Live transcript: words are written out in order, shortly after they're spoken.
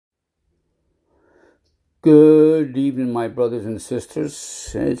Good evening, my brothers and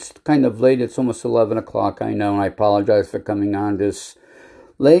sisters. It's kind of late. It's almost 11 o'clock, I know, and I apologize for coming on this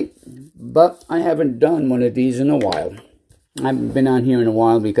late, but I haven't done one of these in a while. I haven't been on here in a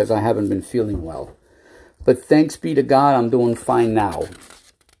while because I haven't been feeling well. But thanks be to God, I'm doing fine now.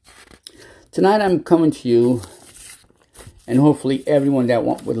 Tonight I'm coming to you, and hopefully everyone that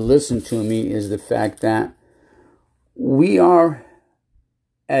would listen to me, is the fact that we are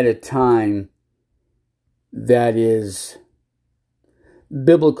at a time that is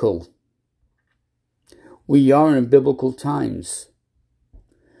biblical. We are in biblical times.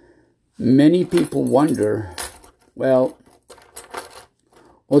 Many people wonder, well,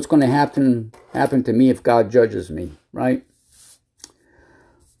 what's going to happen to me if God judges me, right?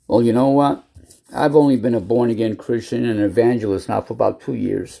 Well, you know what? I've only been a born-again Christian and evangelist now for about 2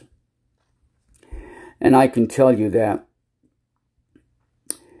 years. And I can tell you that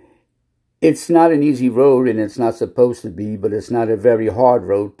it's not an easy road, and it's not supposed to be, but it's not a very hard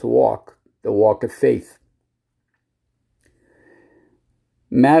road to walk, the walk of faith.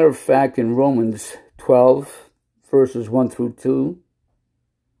 Matter of fact, in Romans 12, verses 1 through 2,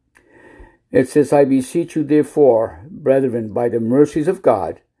 it says, I beseech you, therefore, brethren, by the mercies of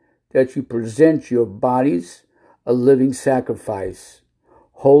God, that you present your bodies a living sacrifice,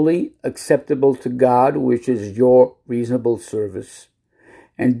 holy, acceptable to God, which is your reasonable service.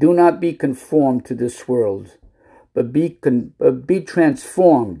 And do not be conformed to this world, but be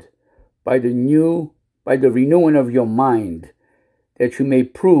transformed by the renewing of your mind, that you may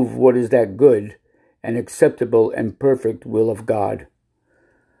prove what is that good and acceptable and perfect will of God.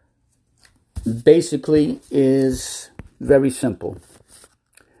 Basically is very simple.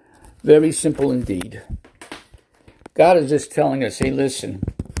 Very simple indeed. God is just telling us, hey, listen,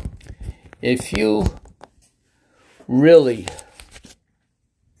 if you really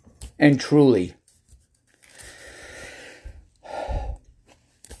and truly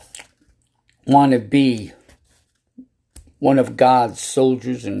want to be one of God's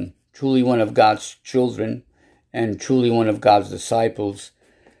soldiers and truly one of God's children and truly one of God's disciples,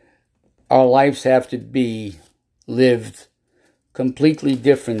 our lives have to be lived completely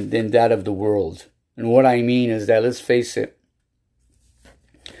different than that of the world. And what I mean is that, let's face it,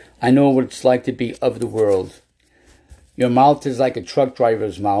 I know what it's like to be of the world. Your mouth is like a truck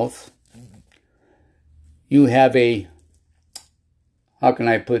driver's mouth. You have how can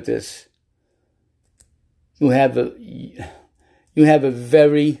I put this? You have a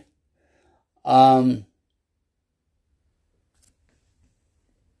very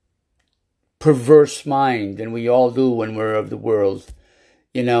perverse mind, and we all do when we're of the world.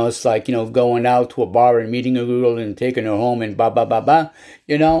 You know, it's like, going out to a bar and meeting a girl and taking her home and Well,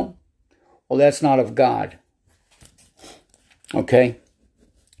 that's not of God. Okay?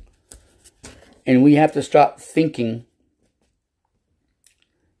 And we have to start thinking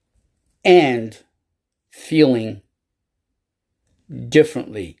and feeling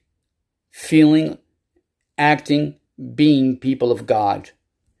differently. Feeling, acting, being people of God.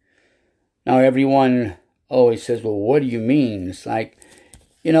 Now everyone always says, well, what do you mean? It's like,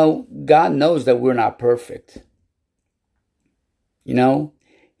 God knows that we're not perfect. He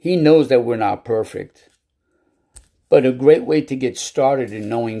knows that we're not perfect. But a great way to get started in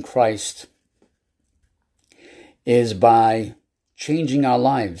knowing Christ is by changing our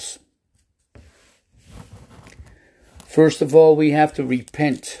lives. First of all, we have to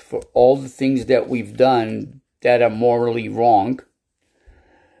repent for all the things that we've done that are morally wrong.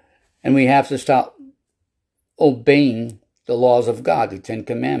 And we have to stop obeying the laws of God, the 10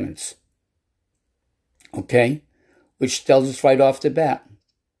 Commandments. Okay? Which tells us right off the bat.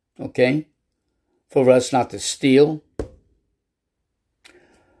 Okay? For us not to steal.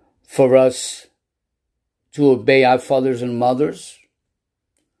 For us to obey our fathers and mothers.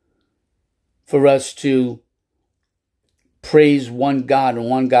 For us to praise one God and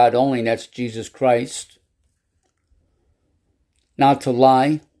one God only, and that's Jesus Christ. Not to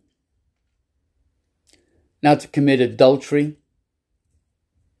lie. Not to commit adultery.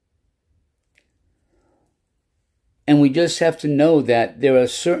 And we just have to know that there are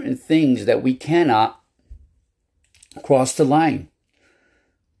certain things that we cannot cross the line.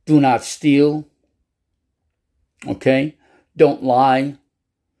 Do not steal. Okay? Don't lie.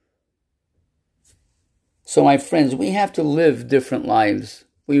 So my friends, we have to live different lives.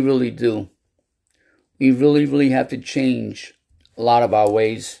 We really do. We really, really have to change a lot of our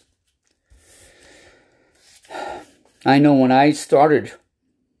ways. I know when I started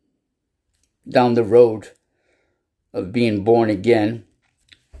down the road of being born again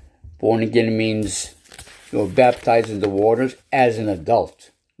means you were baptized in the waters as an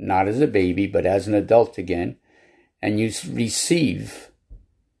adult. not as a baby, but as an adult again, and you receive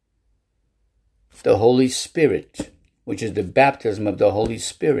the Holy Spirit, which is the baptism of the Holy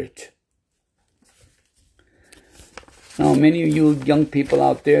Spirit. Now, many of you young people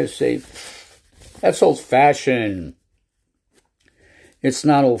out there say, that's old-fashioned. It's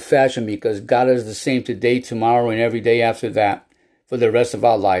not old-fashioned because God is the same today, tomorrow, and every day after that for the rest of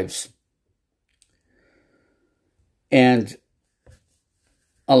our lives. And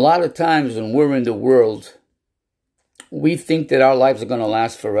a lot of times when we're in the world, we think that our lives are going to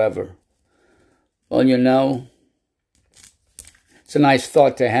last forever. Well, you know, it's a nice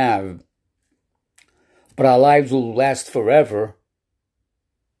thought to have. But our lives will last forever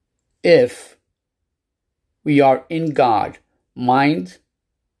if we are in God, mind,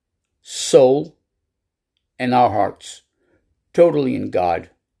 soul, and our hearts. Totally in God.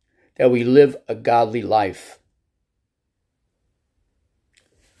 That we live a godly life.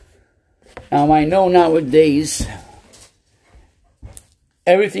 Now, I know nowadays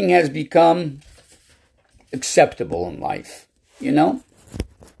everything has become acceptable in life, you know?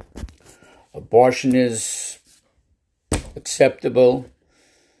 Abortion is acceptable.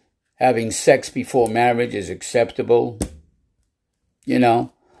 Having sex before marriage is acceptable. You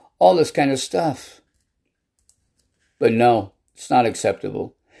know, all this kind of stuff. But no, it's not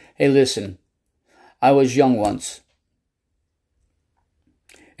acceptable. Hey, listen, I was young once.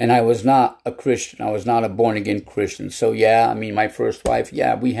 And I was not a Christian. I was not a born-again Christian. So yeah, I mean, my first wife,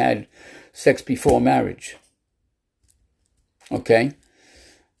 yeah, we had sex before marriage. Okay?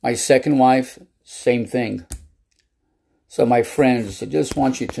 My second wife, same thing. So my friends, I just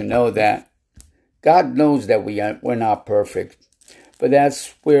want you to know that God knows that we're not perfect. But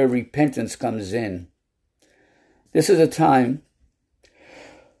that's where repentance comes in. This is a time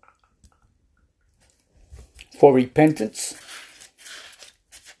for repentance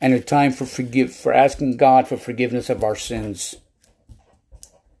and a time for asking God for forgiveness of our sins.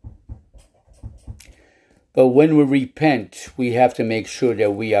 But when we repent, we have to make sure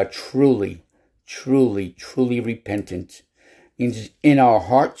that we are truly, truly, truly repentant. Means in our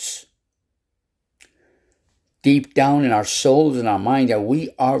hearts, deep down in our souls and our mind, that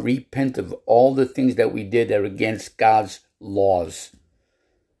we are repentant of all the things that we did that are against God's laws.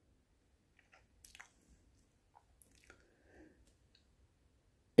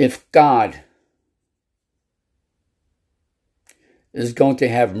 If God is going to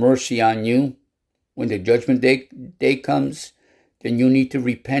have mercy on you, when the judgment day comes, then you need to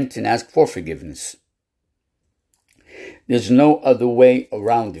repent and ask for forgiveness. There's no other way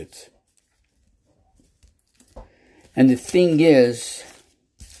around it. And the thing is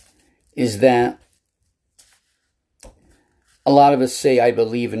that a lot of us say, I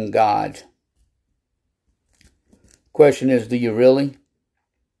believe in God. Question is, do you really?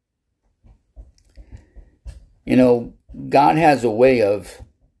 You know, God has a way of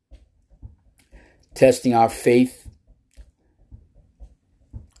testing our faith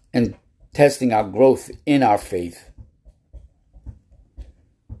and testing our growth in our faith.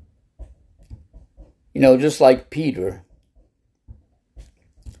 You know, just like Peter,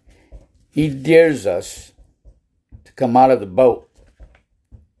 he dares us to come out of the boat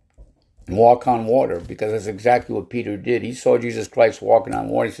and walk on water, because that's exactly what Peter did. He saw Jesus Christ walking on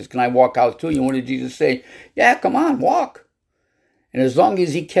water. He says, can I walk out too? And what did Jesus say? Yeah, come on, walk. And as long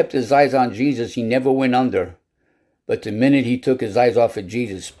as he kept his eyes on Jesus, he never went under. But the minute he took his eyes off of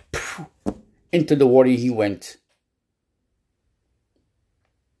Jesus, into the water he went.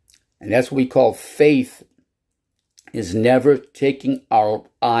 And that's what we call faith, is never taking our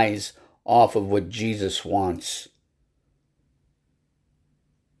eyes off of what Jesus wants.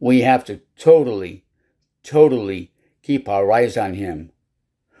 We have to totally, totally keep our eyes on him.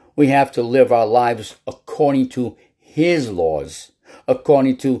 We have to live our lives according to his laws,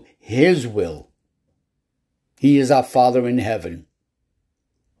 according to his will. He is our Father in heaven.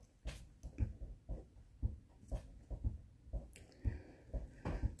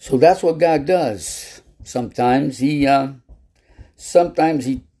 So that's what God does. Sometimes he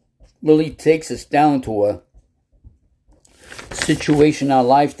really takes us down to a situation in our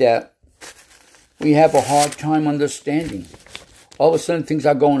life that we have a hard time understanding. All of a sudden things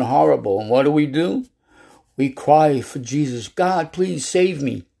are going horrible. And what do? We cry for Jesus. God, please save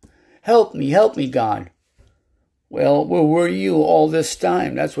me. Help me, God. Well, where were you all this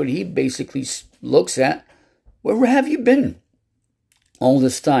time? That's what he basically looks at. Where have you been all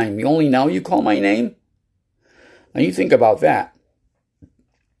this time? Only now you call my name? Now you think about that.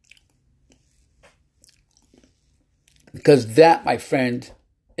 Because that, my friend,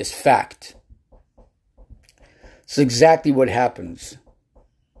 is fact. It's exactly what happens.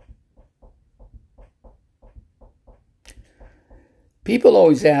 People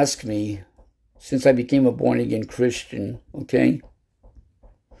always ask me, since I became a born-again Christian, okay,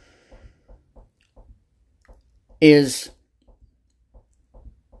 is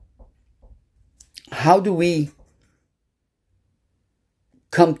how do we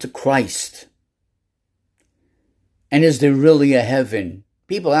come to Christ? And is there really a heaven?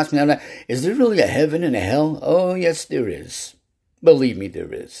 People ask me, is there really a heaven and a hell? Oh, yes, there is. Believe me,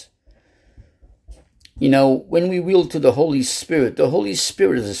 there is. You know, when we yield to the Holy Spirit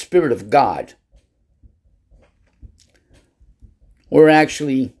is the Spirit of God. We're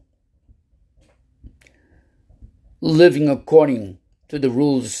actually living according to the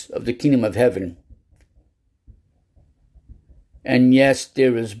rules of the kingdom of heaven. And yes,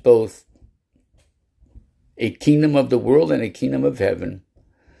 there is both a kingdom of the world and a kingdom of heaven.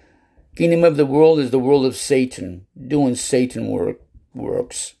 Kingdom of the world is the world of Satan, doing Satan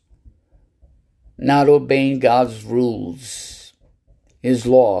works, not obeying God's rules, his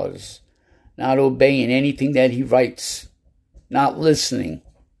laws, not obeying anything that he writes, not listening,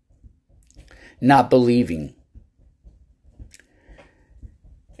 not believing.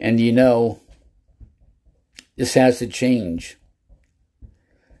 And you know, this has to change.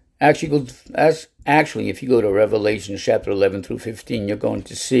 Actually, if you go to Revelation chapter 11 through 15, you're going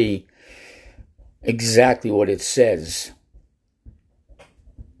to see exactly what it says.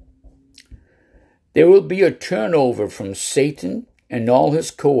 There will be a turnover from Satan and all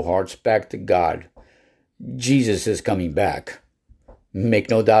his cohorts back to God. Jesus is coming back. Make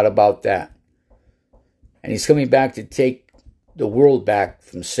no doubt about that. And he's coming back to take the world back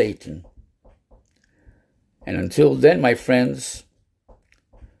from Satan. And until then, my friends,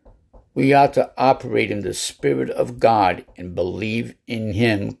 we ought to operate in the Spirit of God and believe in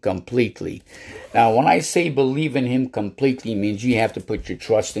him completely. Now, when I say believe in him completely, it means you have to put your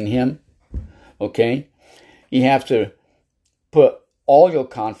trust in him. Okay? You have to put all your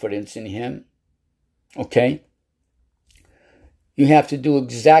confidence in him. Okay? You have to do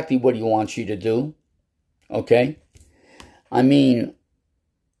exactly what he wants you to do. Okay? I mean,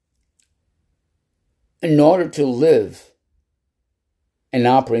 in order to live and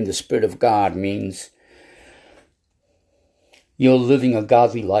operate in the Spirit of God means you're living a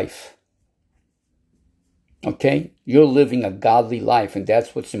godly life. Okay? You're living a godly life, and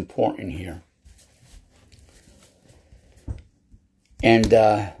that's what's important here. And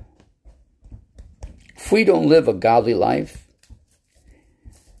if we don't live a godly life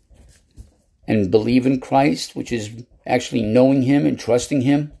and believe in Christ, which is actually knowing him and trusting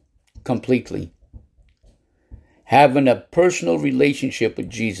him completely, having a personal relationship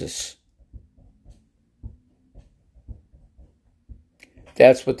with Jesus,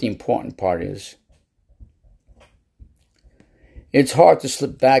 that's what the important part is. It's hard to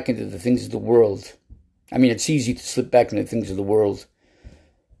slip back into the things of the world. I mean, it's easy to slip back into the things of the world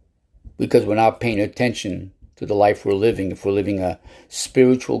because we're not paying attention to the life we're living, if we're living a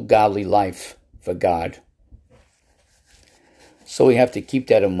spiritual, godly life for God. So we have to keep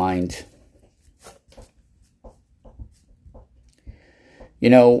that in mind. You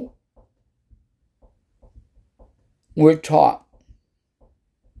know, we're taught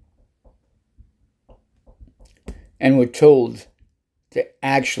and we're told to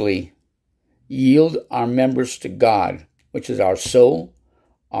actually yield our members to God, which is our soul,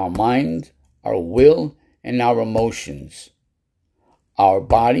 our mind, our will, and our emotions, our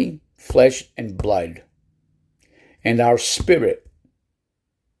body, flesh, and blood, and our spirit.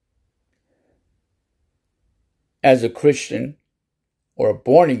 As a Christian or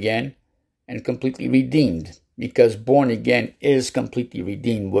born again and completely redeemed, because born again is completely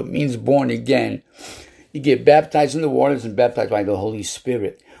redeemed. What means born again? You get baptized in the waters and baptized by the Holy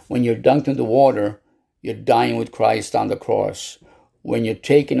Spirit. When you're dunked in the water, you're dying with Christ on the cross. When you're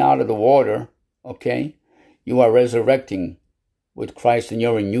taken out of the water, okay, you are resurrecting with Christ and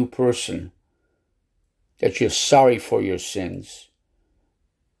you're a new person. That you're sorry for your sins.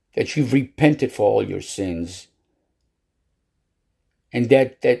 That you've repented for all your sins. And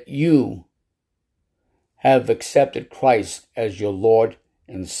that you have accepted Christ as your Lord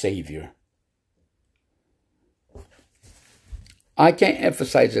and Savior. I can't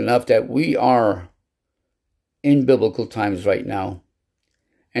emphasize enough that we are in biblical times right now,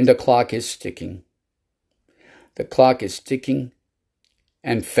 and the clock is ticking. The clock is ticking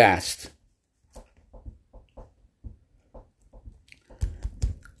and fast.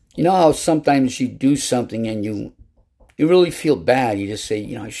 You know how sometimes you do something and you really feel bad. You just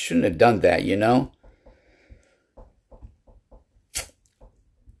say, I shouldn't have done that,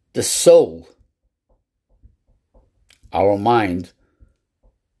 The soul, our mind,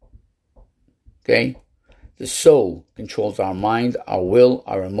 okay, The soul controls our mind, our will,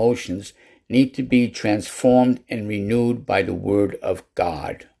 our emotions, need to be transformed and renewed by the Word of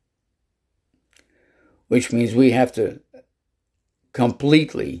God. Which means we have to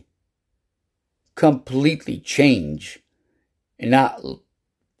completely change and not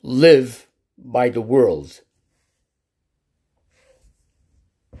live by the world.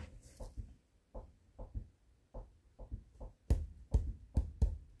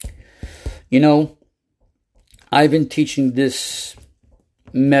 You know, I've been teaching this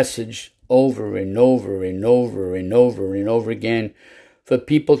message over and over and over and over and over again for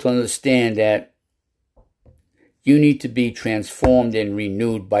people to understand that you need to be transformed and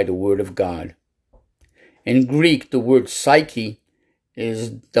renewed by the Word of God. In Greek, the word psyche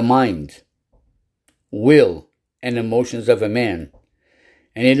is the mind, will, and emotions of a man.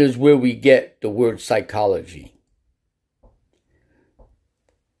 And it is where we get the word psychology.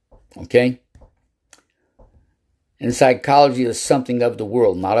 Okay? And psychology is something of the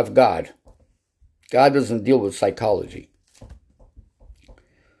world, not of God. God doesn't deal with psychology.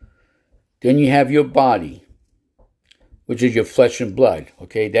 Then you have your body, which is your flesh and blood.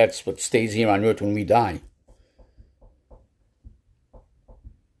 Okay, that's what stays here on earth when we die.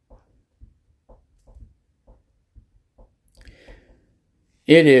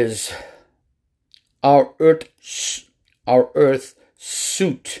 It is our earth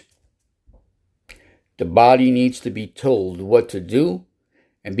suit. The body needs to be told what to do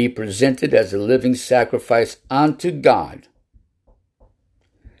and be presented as a living sacrifice unto God.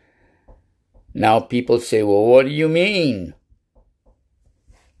 Now people say, well, what do you mean?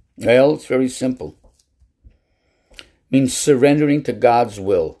 Well, it's very simple. It means surrendering to God's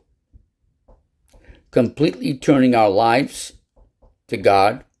will. Completely turning our lives to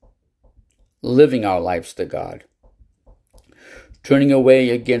God. Living our lives to God. Turning away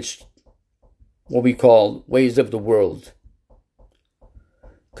against what we call ways of the world.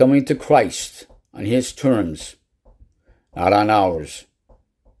 Coming to Christ on His terms, not on ours.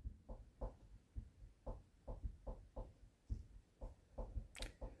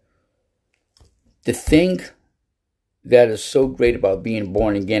 The thing that is so great about being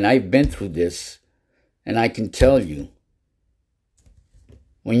born again, I've been through this, and I can tell you,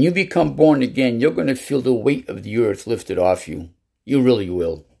 when you become born again, you're going to feel the weight of the earth lifted off you. You really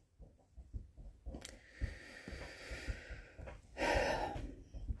will.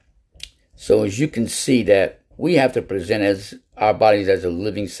 So as you can see that we have to present our bodies as a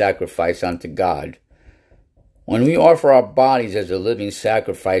living sacrifice unto God. When we offer our bodies as a living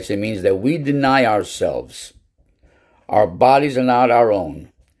sacrifice, it means that we deny ourselves. Our bodies are not our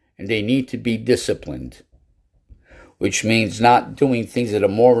own, and they need to be disciplined, which means not doing things that are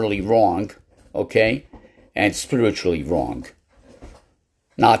morally wrong, okay, and spiritually wrong.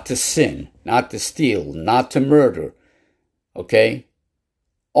 Not to sin, not to steal, not to murder, okay?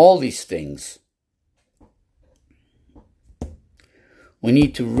 All these things. We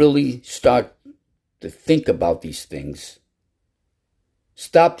need to really start to think about these things.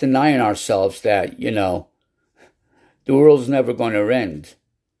 Stop denying ourselves that, the world's never going to end.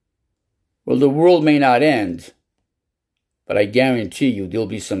 Well, the world may not end, but I guarantee you there'll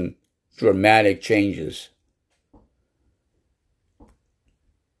be some dramatic changes.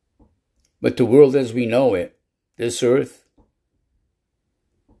 But the world as we know it, this earth,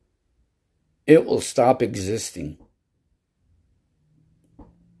 it will stop existing.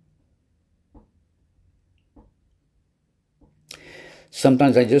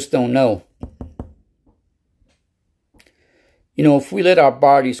 Sometimes I just don't know. If we let our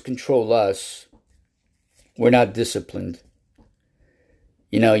bodies control us, we're not disciplined.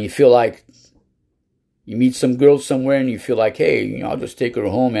 You feel like you meet some girl somewhere and you feel like, hey, I'll just take her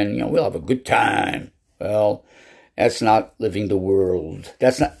home and, we'll have a good time. Well, that's not living the world.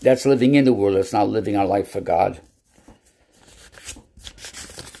 That's living in the world. That's not living our life for God.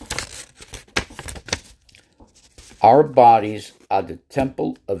 Our bodies are the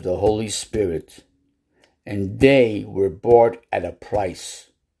temple of the Holy Spirit, and they were bought at a price.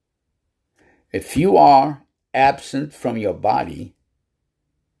 If you are absent from your body,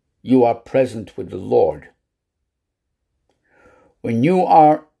 you are present with the Lord. When you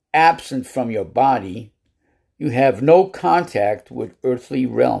are absent from your body, you have no contact with the earthly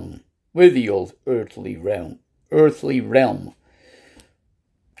realm.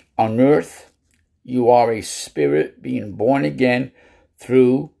 On earth, you are a spirit being born again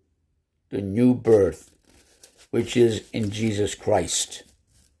through the new birth, which is in Jesus Christ.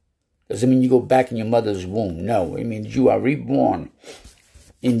 Doesn't mean you go back in your mother's womb. No, it means you are reborn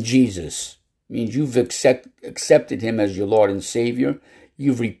in Jesus. It means you've accepted Him as your Lord and Savior.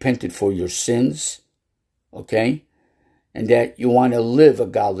 You've repented for your sins. okay? And that you want to live a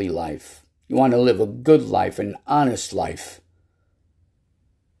godly life. You want to live a good life, an honest life.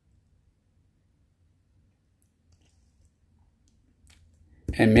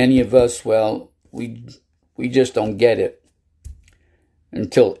 And many of us, well, we just don't get it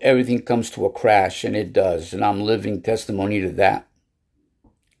until everything comes to a crash, and it does. And I'm living testimony to that.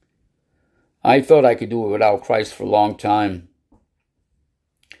 I thought I could do it without Christ for a long time.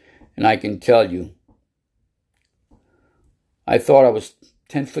 And I can tell you, I thought I was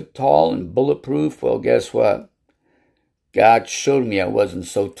 10 foot tall and bulletproof. Well, guess what? God showed me I wasn't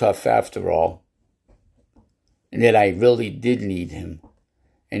so tough after all. And that I really did need him.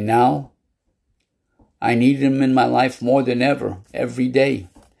 And now, I need him in my life more than ever, every day.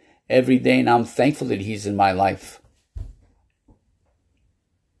 Every day, and I'm thankful that he's in my life.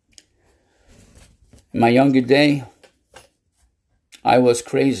 In my younger day, I was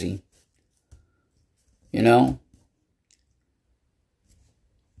crazy. You know?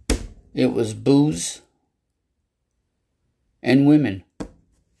 It was booze and women.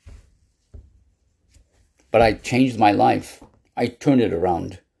 But I changed my life. I turned it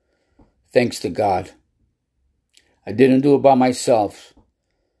around. Thanks to God. I didn't do it by myself.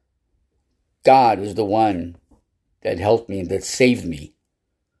 God is the one that helped me, that saved me.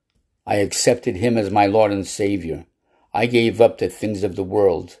 I accepted him as my Lord and Savior. I gave up the things of the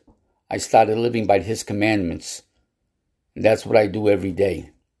world. I started living by his commandments. And that's what I do every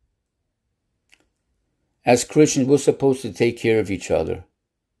day. As Christians, we're supposed to take care of each other.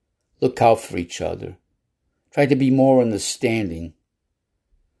 Look out for each other. Try to be more understanding.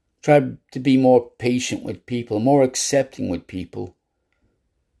 Try to be more patient with people, more accepting with people.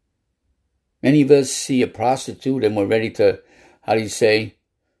 Many of us see a prostitute and we're ready to, say,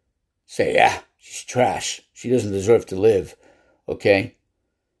 yeah, she's trash. She doesn't deserve to live. Okay?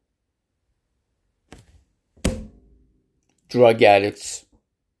 Drug addicts.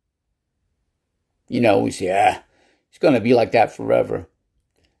 We say, it's going to be like that forever.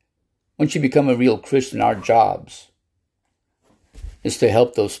 Once you become a real Christian, our jobs is to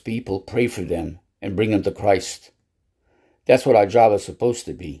help those people, pray for them, and bring them to Christ. That's what our job is supposed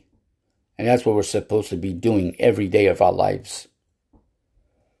to be. And that's what we're supposed to be doing every day of our lives.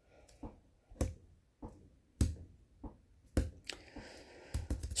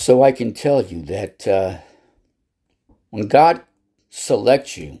 So I can tell you that when God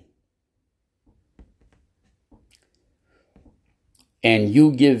selects you, and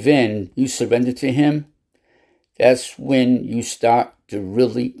you give in, you surrender to him, that's when you start to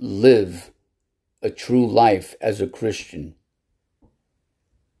really live a true life as a Christian.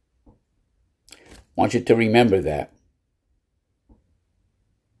 I want you to remember that.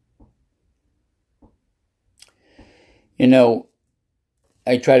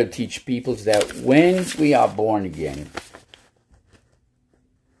 I try to teach people that when we are born again,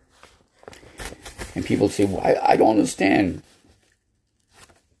 and people say, well, I don't understand.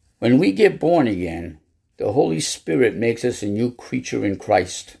 When we get born again, the Holy Spirit makes us a new creature in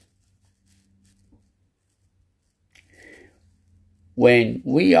Christ. When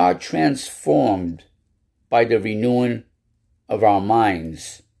we are transformed by the renewing of our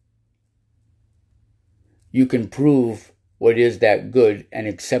minds, you can prove what is that good and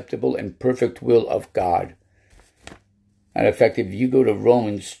acceptable and perfect will of God. Matter of fact, if you go to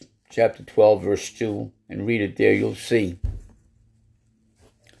Romans chapter 12, verse 2, and read it there, you'll see.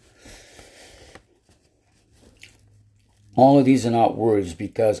 All of these are not words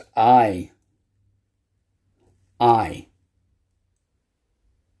because I am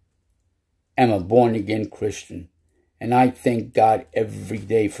a born-again Christian. And I thank God every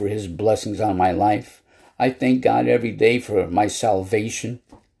day for his blessings on my life. I thank God every day for my salvation.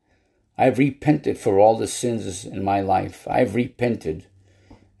 I've repented for all the sins in my life. I've repented.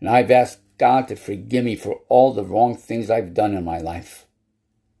 And I've asked God to forgive me for all the wrong things I've done in my life.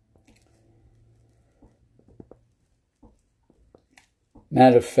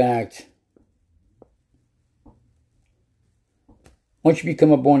 Matter of fact, once you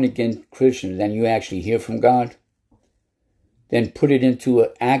become a born-again Christian, then you actually hear from God. Then put it into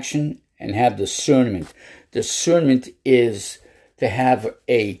action and have discernment. Discernment is to have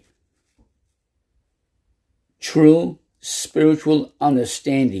a true spiritual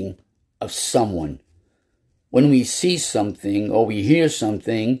understanding of someone. When we see something or we hear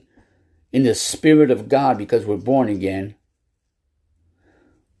something in the Spirit of God because we're born again,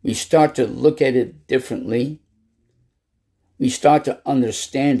 we start to look at it differently. We start to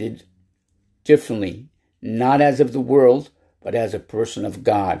understand it differently, not as of the world, but as a person of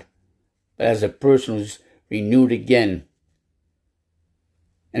God, but as a person who's renewed again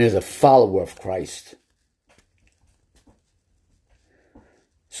and is a follower of Christ.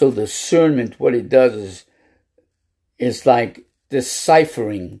 So discernment, what it does is, it's like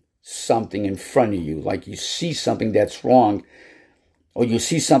deciphering something in front of you. Like you see something that's wrong, or you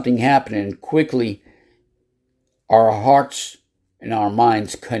see something happening, and quickly our hearts and our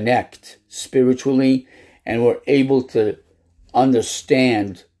minds connect spiritually, and we're able to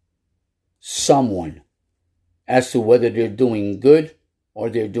understand someone as to whether they're doing good or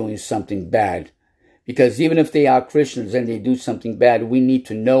they're doing something bad. Because even if they are Christians and they do something bad, we need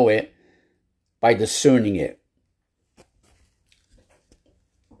to know it by discerning it.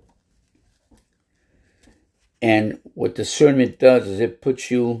 And what discernment does is it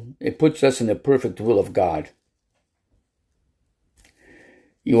puts us in the perfect will of God.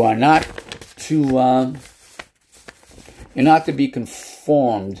 You are not to you're not to be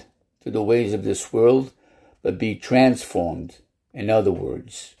conformed to the ways of this world, but be transformed. In other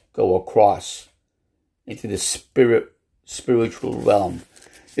words, go across into the spiritual realm.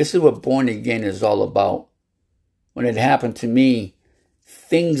 This is what born again is all about. When it happened to me,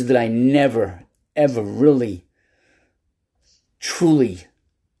 things that I never, ever really, truly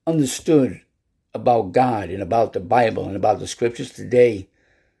understood about God and about the Bible and about the scriptures today,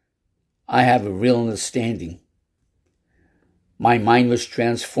 I have a real understanding. My mind was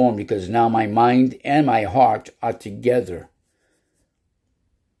transformed because now my mind and my heart are together.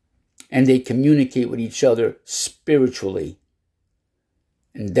 And they communicate with each other spiritually.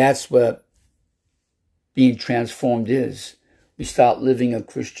 And that's what being transformed is. We start living a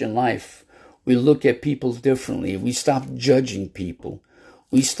Christian life. We look at people differently. We stop judging people.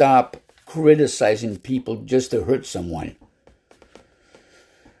 We stop criticizing people just to hurt someone.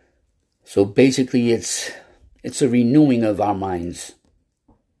 So basically it's a renewing of our minds.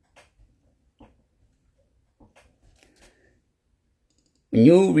 When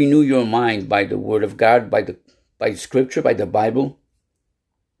you renew your mind by the Word of God, by Scripture, by the Bible,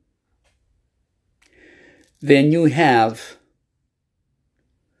 then you have,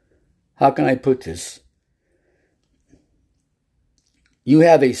 how can I put this? You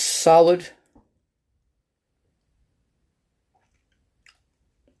have a solid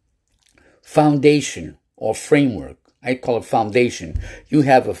foundation or framework. I call it foundation. You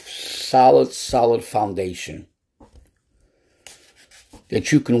have a solid foundation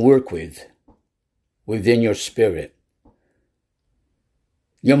that you can work with within your spirit.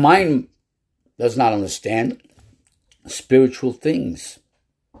 Your mind does not understand spiritual things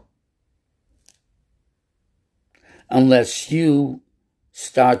unless you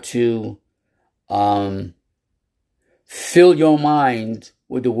start to fill your mind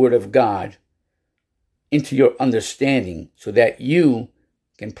with the Word of God into your understanding so that you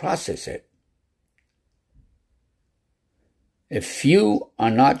can process it. If you are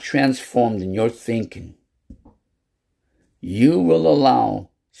not transformed in your thinking, you will allow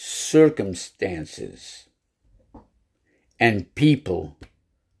circumstances and people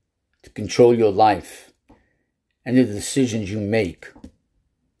to control your life and the decisions you make.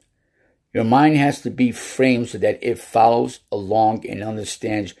 Your mind has to be framed so that it follows along and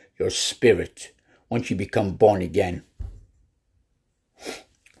understands your spirit once you become born again.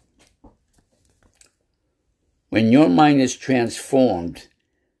 When your mind is transformed,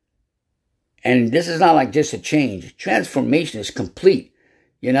 and this is not like just a change, transformation is complete.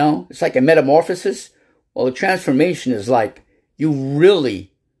 You know, it's like a metamorphosis. Well, the transformation is like you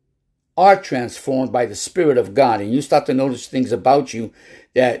really are transformed by the Spirit of God, and you start to notice things about you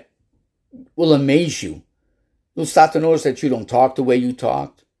that will amaze you. You'll start to notice that you don't talk the way you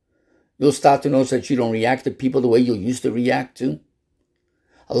talked. You'll start to notice that you don't react to people the way you used to react to.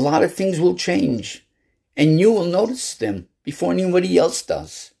 A lot of things will change, and you will notice them before anybody else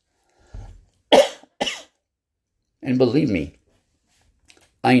does. And believe me,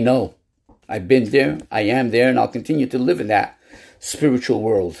 I know. I've been there, I am there, and I'll continue to live in that spiritual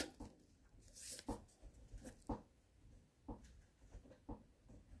world.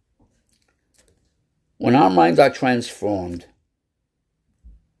 When our minds are transformed,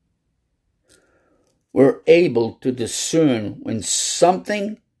 we're able to discern when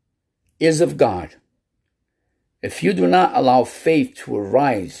something is of God. If you do not allow faith to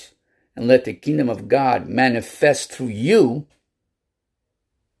arise and let the kingdom of God manifest through you,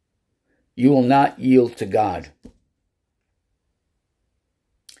 you will not yield to God.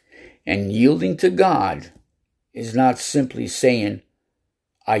 And yielding to God is not simply saying,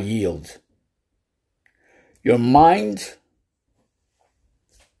 I yield. Your mind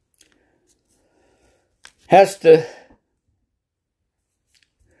has to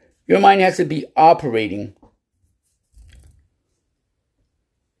be operating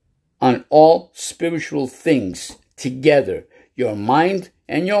on all spiritual things together. Your mind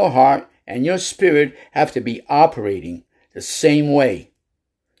and your heart and your spirit have to be operating the same way,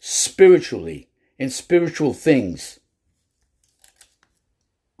 spiritually, in spiritual things.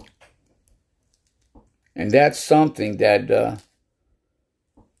 And that's something that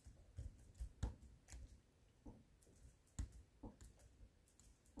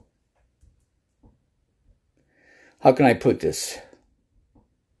how can I put this?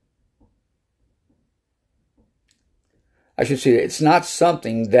 I should say it's not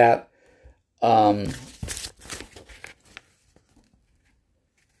something that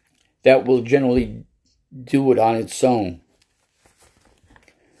that will generally do it on its own.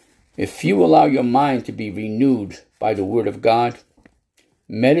 If you allow your mind to be renewed by the Word of God,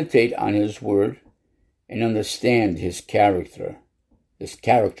 meditate on His Word, and understand His character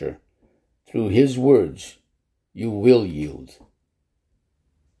through His words, you will yield.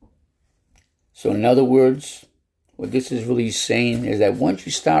 So in other words, what this is really saying is that once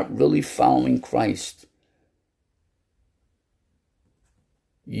you start really following Christ,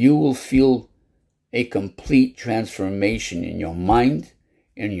 you will feel a complete transformation in your mind,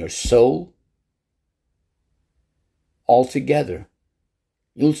 in your soul. Altogether,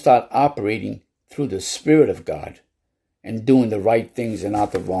 you'll start operating through the Spirit of God and doing the right things and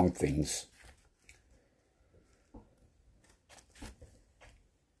not the wrong things.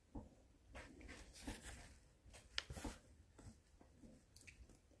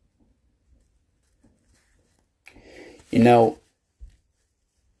 You know,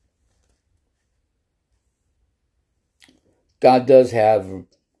 God does have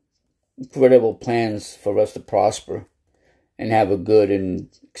incredible plans for us to prosper and have a good and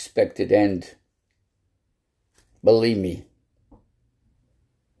expected end. Believe me.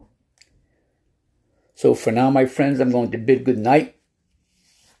 So for now, my friends, I'm going to bid good night.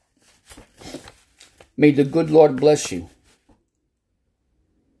 May the good Lord bless you.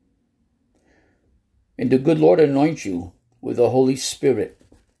 And the good Lord anoint you with the Holy Spirit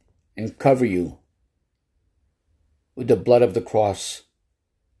and cover you with the blood of the cross.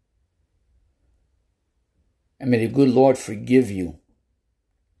 And may the good Lord forgive you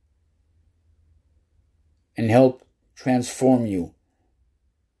and help transform you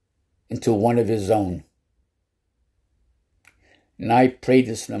into one of His own. And I pray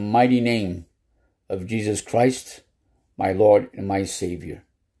this in the mighty name of Jesus Christ, my Lord and my Savior.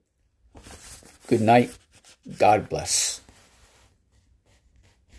 Good night. God bless.